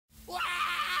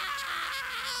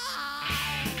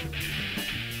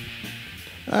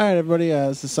All right, everybody.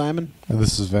 This is Simon. And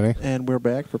this is Vinnie. And we're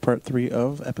back for part 3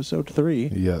 of episode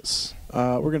 3. Yes.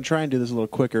 We're going to try and do this a little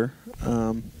quicker.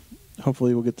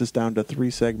 Hopefully we'll get this down to 3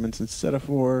 segments instead of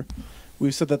 4.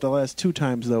 We've said that the last 2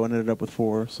 times, though, and ended up with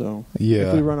 4. So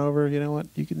if we run over, you know what?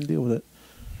 You can deal with it.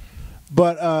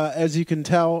 But as you can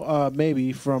tell,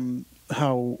 maybe from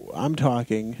how I'm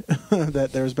talking, that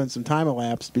there's been some time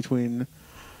elapsed between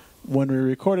when we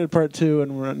recorded part 2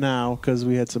 and now, because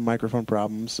we had some microphone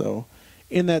problems. So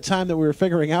in that time that we were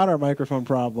figuring out our microphone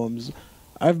problems,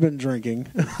 I've been drinking.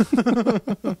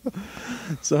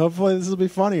 So hopefully this will be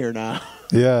funnier now.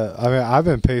 Yeah, I mean, I've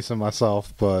been pacing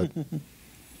myself, but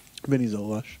Vinny's a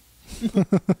lush.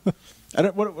 I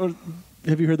don't. What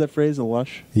have you heard that phrase, a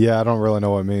lush? Yeah, I don't really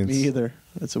know what it means. Me either.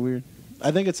 That's a weird.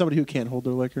 I think it's somebody who can't hold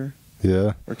their liquor.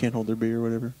 Yeah. Or can't hold their beer or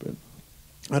whatever, but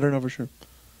I don't know for sure.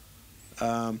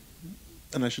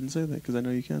 And I shouldn't say that because I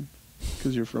know you can,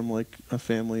 because you're from like a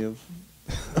family of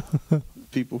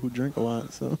people who drink a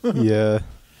lot. So Yeah.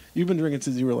 You've been drinking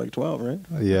since you were like 12, right?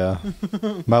 Yeah.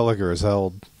 My liquor is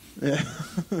held. Yeah.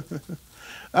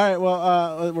 All right.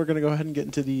 Well, we're gonna go ahead and get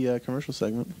into the commercial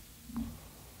segment.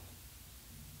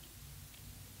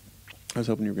 I was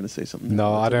hoping you were going to say something.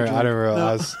 No, I didn't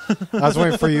realize. No. I was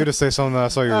waiting for you to say something that I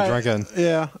saw you were drinking.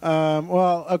 Yeah.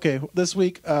 Well, okay. This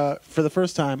week, for the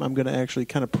first time, I'm going to actually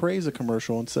kind of praise a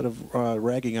commercial instead of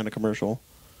ragging on a commercial.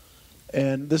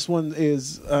 And this one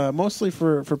is mostly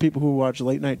for people who watch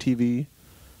late night TV.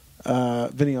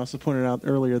 Vinny also pointed out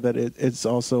earlier that it's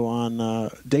also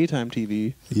on daytime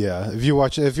TV. Yeah,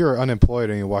 if you're unemployed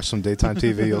and you watch some daytime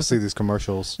TV, you'll see these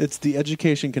commercials. It's the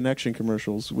Education Connection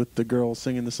commercials with the girl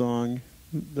singing the song.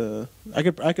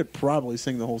 I could probably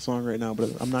sing the whole song right now,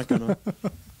 but I'm not gonna.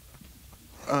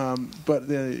 But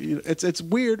it's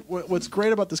weird. What's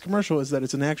great about this commercial is that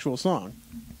it's an actual song,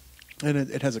 and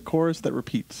it has a chorus that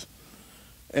repeats.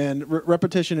 And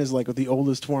repetition is like the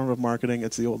oldest form of marketing.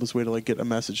 It's the oldest way to like get a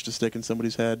message to stick in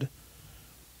somebody's head.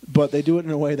 But they do it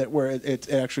in a way that where it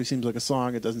actually seems like a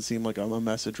song. It doesn't seem like a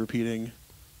message repeating,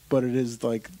 but it is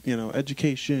like,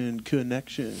 education,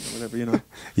 connection, whatever,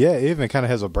 Yeah, it even kind of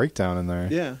has a breakdown in there.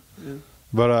 Yeah.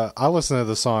 But I listened to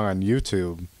the song on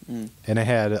YouTube, and it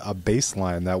had a bass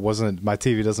line that wasn't. My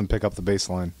TV doesn't pick up the bass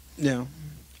line. Yeah,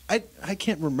 I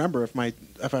can't remember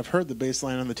if I've heard the bass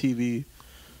line on the TV.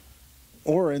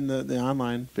 Or in the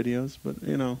online videos, but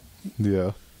yeah,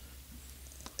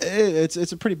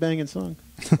 it's a pretty banging song.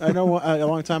 I know a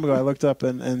long time ago I looked up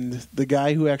and the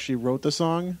guy who actually wrote the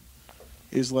song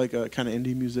is like a kind of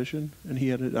indie musician, and he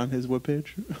had it on his webpage.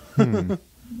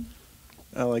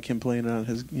 I like him playing it on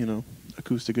his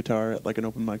acoustic guitar at like an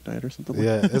open mic night or something.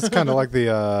 Yeah, it's kind of like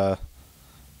the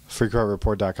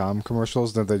freakoutreport.com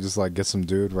commercials. Don't they just like get some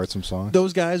dude write some songs?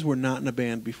 Those guys were not in a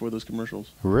band before those commercials.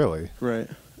 Really? Right.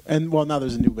 And well, now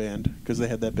there's a new band because they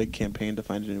had that big campaign to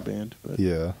find a new band. But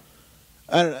yeah,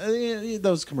 I don't know.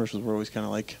 Those commercials were always kind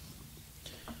of like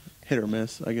hit or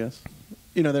miss, I guess.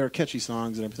 They were catchy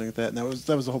songs and everything like that. And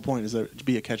that was the whole point, is that it to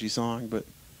be a catchy song. But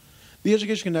the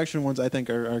Education Connection ones, I think,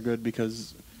 are good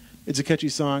because it's a catchy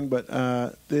song, but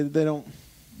they don't.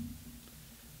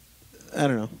 I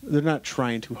don't know. They're not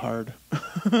trying too hard.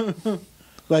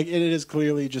 Like it is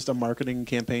clearly just a marketing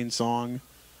campaign song.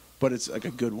 But it's like a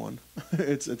good one.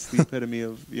 It's the epitome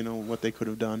of what they could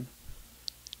have done.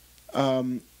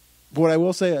 What I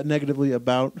will say negatively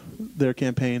about their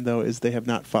campaign, though, is they have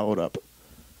not followed up.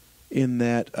 In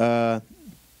that,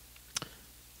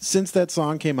 since that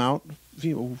song came out,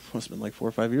 must have been like 4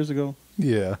 or 5 years ago.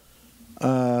 Yeah.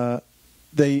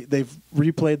 They've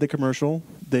replayed the commercial.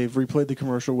 They've replayed the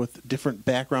commercial with different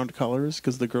background colors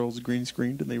because the girl's green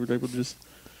screened, and they were able to just.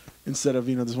 Instead of,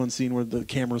 this one scene where the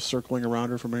camera's circling around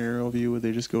her from an aerial view,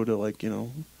 they just go to, like,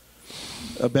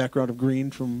 a background of green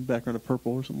from background of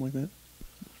purple or something like that.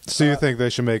 So you think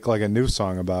they should make, like, a new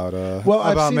song about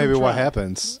maybe what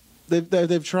happens?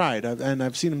 They've tried, and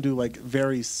I've seen them do, like,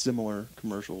 very similar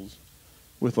commercials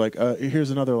with, like, here's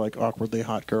another, like, awkwardly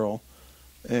hot girl,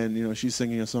 and, she's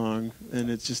singing a song, and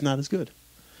it's just not as good.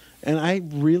 And I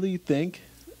really think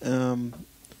it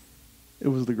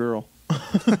was the girl.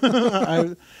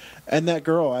 And that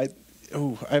girl,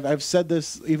 I've said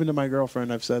this even to my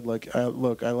girlfriend. I've said, like,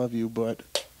 look, I love you, but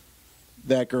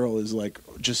that girl is like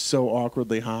just so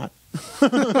awkwardly hot. I'll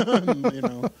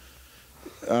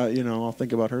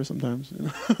think about her sometimes.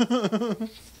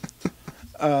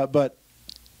 But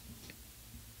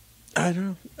I don't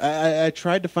know. I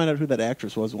tried to find out who that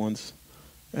actress was once,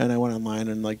 And I went online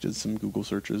and like did some Google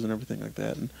searches and everything like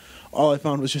that, and all I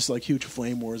found was just like huge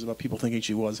flame wars about people thinking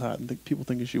she was hot and people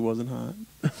thinking she wasn't hot.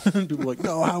 And people were like,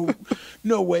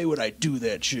 no way would I do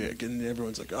that chick, and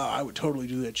everyone's like, oh, I would totally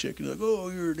do that chick, and you're like, oh,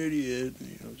 you're an idiot,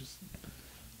 and, just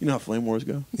how flame wars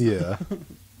go. Yeah.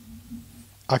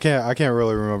 I can't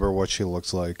really remember what she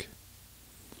looks like.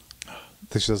 I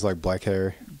think she has like black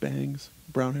hair, bangs,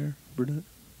 brown hair, brunette.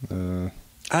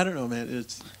 I don't know, man.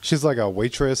 She's like a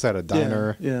waitress at a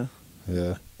diner. Yeah.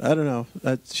 I don't know.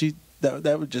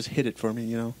 That would just hit it for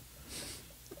me,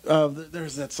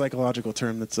 There's that psychological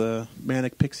term that's a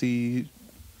manic pixie.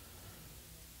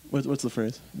 What's the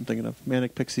phrase I'm thinking of?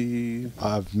 Manic pixie.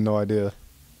 I have no idea.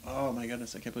 Oh my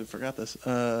goodness! I can't believe I forgot this.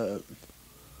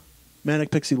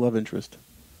 Manic pixie love interest.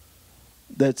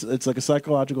 It's like a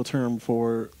psychological term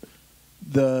for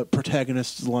the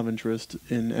protagonist's love interest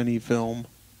in any film,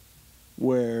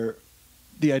 where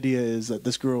the idea is that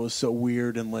this girl is so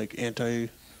weird and like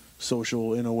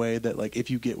anti-social in a way that like if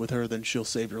you get with her, then she'll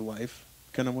save your life,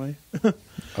 kind of way.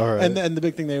 All right. And the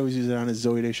big thing they always use it on is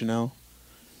Zooey Deschanel,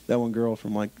 that one girl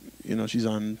from like she's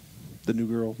on The New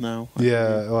Girl now.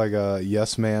 Yeah, like a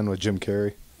Yes Man with Jim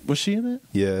Carrey. Was she in it?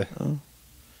 Yeah. Oh.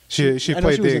 She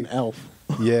played she was an elf.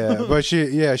 Yeah, but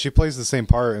she plays the same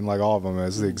part in like all of them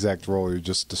as the exact role you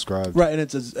just described. Right, and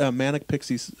it's a manic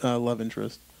pixie love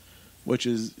interest, which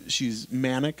is she's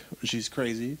manic, she's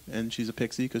crazy, and she's a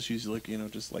pixie because she's like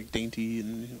just like dainty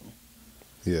and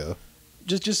Yeah.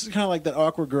 Just kind of like that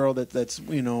awkward girl that's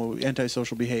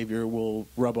antisocial behavior will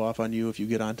rub off on you if you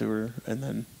get onto her, and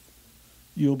then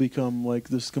you'll become like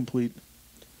this complete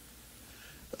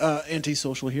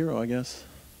antisocial hero, I guess,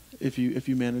 if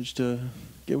you manage to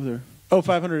get with her. Oh,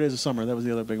 500 Days of Summer. That was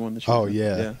the other big one. That she was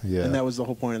in. Yeah. And that was the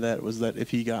whole point of that, was that if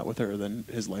he got with her, then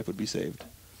his life would be saved.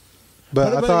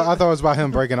 But I thought it was about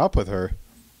him breaking up with her.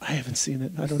 I haven't seen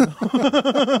it. I don't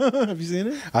know. Have you seen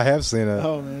it? I have seen it.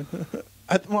 Oh, man.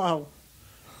 Wow.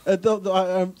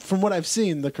 From what I've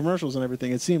seen, the commercials and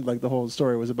everything, it seemed like the whole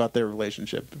story was about their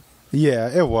relationship. Yeah,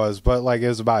 it was. But like it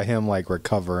was about him like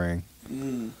recovering.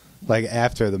 Like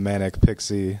after the manic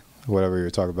pixie, whatever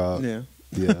you're talking about. Yeah.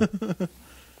 Yeah.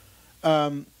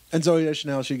 And Zooey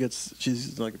Deschanel,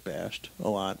 she's like bashed a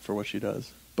lot for what she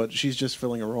does, but she's just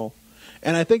filling a role.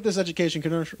 And I think this Education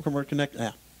Connection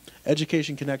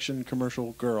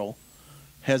commercial girl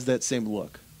has that same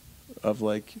look of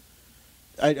like,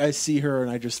 I see her and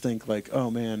I just think like,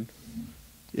 oh man,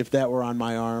 if that were on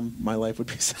my arm, my life would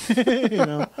be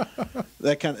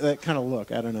that kind of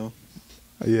look. I don't know.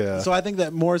 Yeah. So I think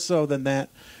that more so than that,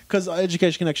 because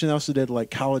Education Connection also did like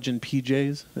College in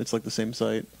PJs. It's like the same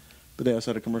site. But they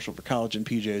also had a commercial for College in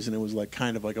PJs, and it was like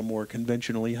kind of like a more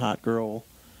conventionally hot girl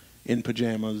in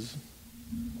pajamas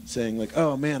saying like,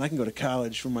 oh man, I can go to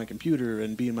college from my computer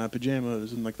and be in my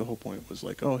pajamas, and like the whole point was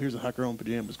like, oh, here's a hot girl in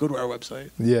pajamas, go to our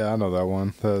website. Yeah, I know that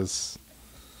one.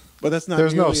 But that's not.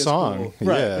 There's no song. Cool.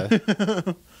 Right.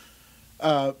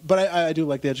 Yeah. But I do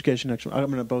like the Education Connection. I'm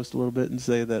going to boast a little bit and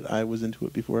say that I was into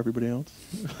it before everybody else.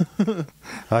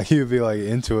 You'd be like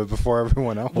into it before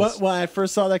everyone else. When I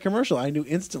first saw that commercial, I knew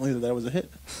instantly that was a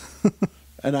hit.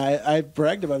 And I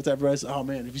bragged about it to everybody. I said, oh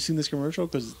man, have you seen this commercial?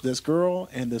 Because this girl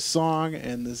and this song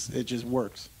and it just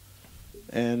works.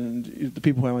 And the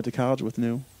people who I went to college with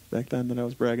knew back then that I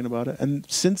was bragging about it. And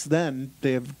since then,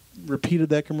 they have repeated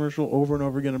that commercial over and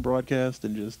over again in broadcast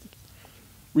and just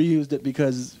reused it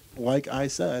because, like I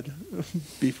said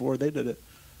before they did it,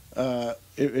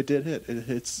 it did hit. It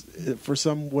hits, for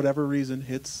some whatever reason,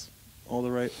 hits all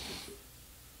the right.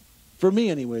 For me,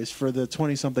 anyways, for the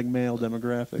 20-something male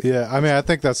demographic. Yeah, I mean, I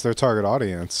think that's their target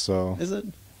audience. So is it?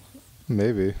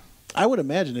 Maybe. I would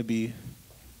imagine it'd be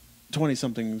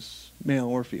 20-somethings, male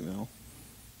or female.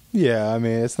 Yeah, I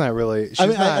mean, it's not really.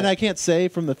 And I can't say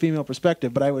from the female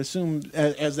perspective, but I would assume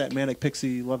as that manic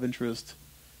pixie love interest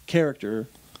character,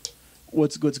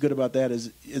 what's good about that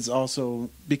is also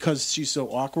because she's so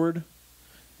awkward.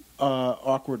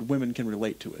 Awkward women can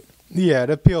relate to it. Yeah, it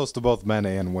appeals to both men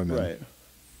and women.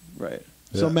 Right.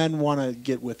 Yeah. So men want to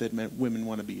get with it. Women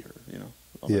want to be her.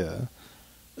 Yeah.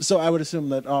 So I would assume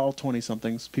that all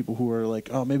 20-somethings, people who are like,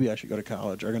 oh, maybe I should go to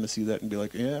college, are going to see that and be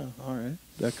like, yeah, all right,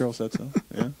 that girl said so.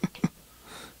 Yeah.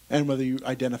 And whether you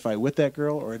identify with that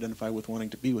girl or identify with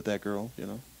wanting to be with that girl,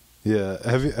 Yeah.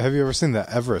 Have you ever seen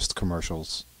the Everest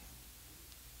commercials?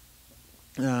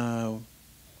 What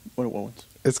ones?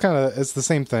 It's the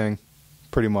same thing,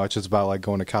 pretty much. It's about like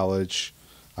going to college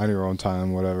on your own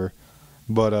time, whatever.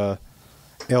 But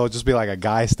it'll just be like a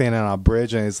guy standing on a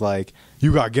bridge and he's like,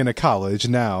 "You got to get into college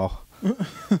now."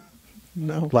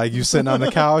 No. Like, you sitting on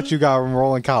the couch, you got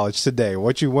enroll in college today.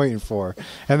 What you waiting for?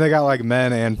 And they got, like,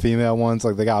 men and female ones.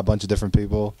 Like, they got a bunch of different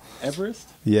people. Everest?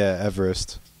 Yeah,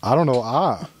 Everest. I don't know.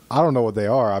 I don't know what they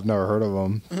are. I've never heard of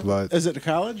them. But is it a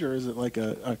college or is it like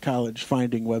a college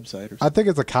finding website or something? I think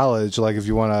it's a college. Like, if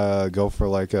you want to go for,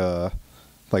 like, a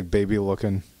baby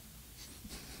looking.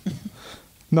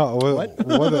 No, what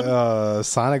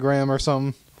sonogram or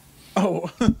something?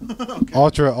 Oh, okay.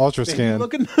 Ultrascan. Baby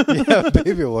looking? Yeah,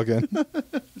 baby looking.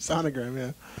 Sonogram,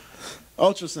 yeah.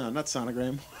 Ultrasound, not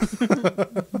sonogram.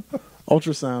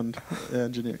 Ultrasound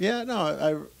engineer. Yeah,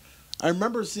 no, I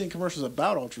remember seeing commercials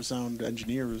about ultrasound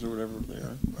engineers or whatever they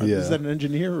are. Yeah. Is that an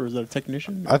engineer or is that a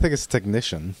technician? I think it's a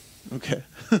technician. Okay.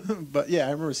 But yeah,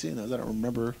 I remember seeing those. I don't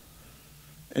remember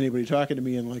anybody talking to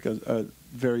me in like a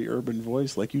very urban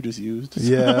voice like you just used.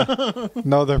 Yeah.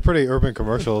 No, they're pretty urban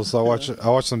commercials. I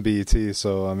watch some BET,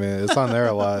 so I mean it's on there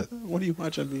a lot. What do you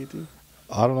watch on BET?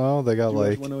 I don't know. They got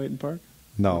like 108 in Park?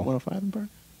 No. 105 in Park?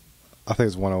 I think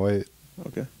it's 108.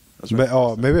 Okay. That's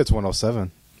right. Maybe it's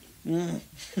 107.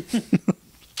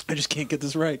 I just can't get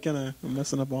this right, can I? I'm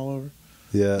messing up all over.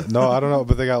 Yeah. No, I don't know,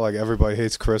 but they got like Everybody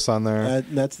Hates Chris on there.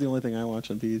 That's the only thing I watch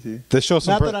on BET. They show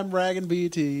some Not that I'm ragging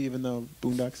BET, even though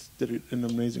Boondocks did it in an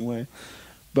amazing way.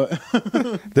 But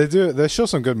They show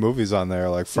some good movies on there,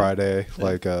 like Friday, yeah.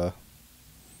 like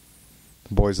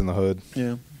Boys in the Hood.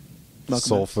 Yeah. Malcolm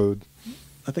Soul X. Food.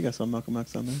 I think I saw Malcolm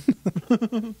X on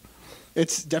there.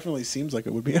 It definitely seems like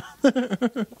it would be on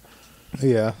there.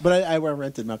 Yeah. But I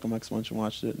rented Malcolm X once and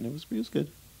watched it, and it was good.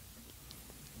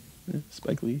 Yeah,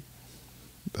 Spike Lee.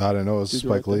 I don't know. It was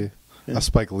Spike Lee. Yeah. A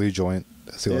Spike Lee joint,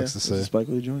 as he likes to It's say. a Spike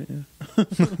Lee joint,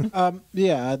 yeah.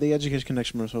 Yeah, the Education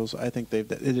Connection commercials, I think they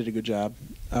did a good job.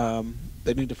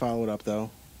 They need to follow it up, though.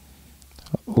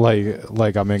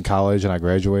 Like I'm in college and I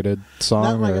graduated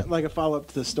song? Not like a follow-up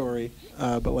to the story,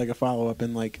 but like a follow-up,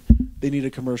 and like they need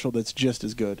a commercial that's just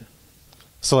as good.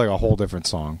 So like a whole different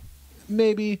song.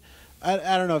 Maybe.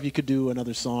 I don't know if you could do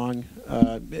another song.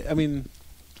 I mean,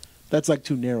 that's like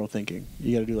too narrow thinking.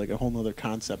 You got to do like a whole other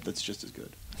concept that's just as good.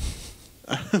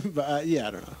 But yeah,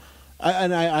 I don't know.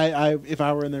 I if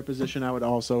I were in their position, I would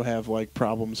also have like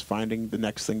problems finding the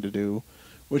next thing to do,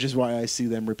 which is why I see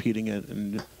them repeating it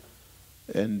and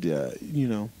you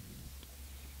know,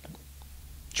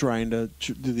 trying to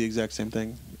do the exact same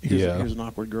thing. Here's an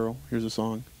awkward girl. Here's a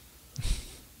song.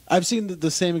 I've seen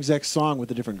the same exact song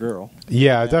with a different girl.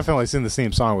 Yeah, I've definitely seen the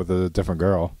same song with a different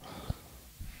girl.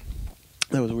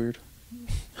 That was weird.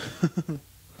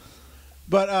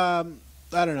 But I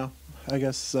don't know. I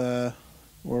guess we're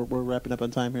wrapping up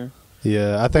on time here.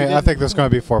 Yeah, I think there's going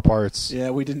to be 4 parts.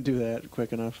 Yeah, we didn't do that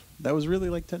quick enough. That was really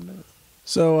like 10 minutes.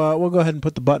 So we'll go ahead and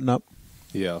put the button up.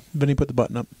 Yeah. Vinny, put the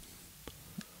button up.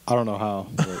 I don't know how.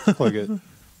 But click it.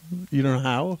 You don't know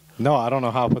how? No, I don't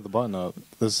know how to put the button up.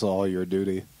 This is all your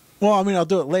duty. Well, I mean, I'll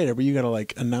do it later, but you got to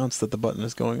like announce that the button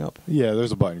is going up. Yeah,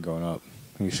 there's a button going up.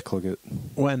 You should click it.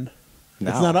 When? Now.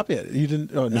 It's not up yet. You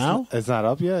didn't. Oh, now? It's not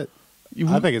up yet.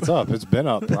 I think it's up. It's been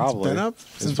up probably. It's been up?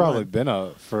 It's probably been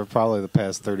up for probably the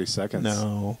past 30 seconds.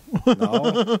 No.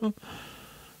 No?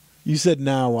 You said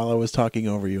now while I was talking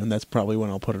over you, and that's probably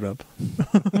when I'll put it up.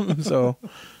 So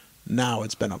now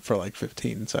it's been up for like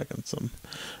 15 seconds. All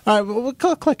right, well,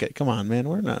 click it. Come on, man.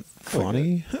 We're not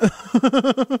funny.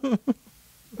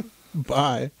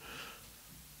 Bye.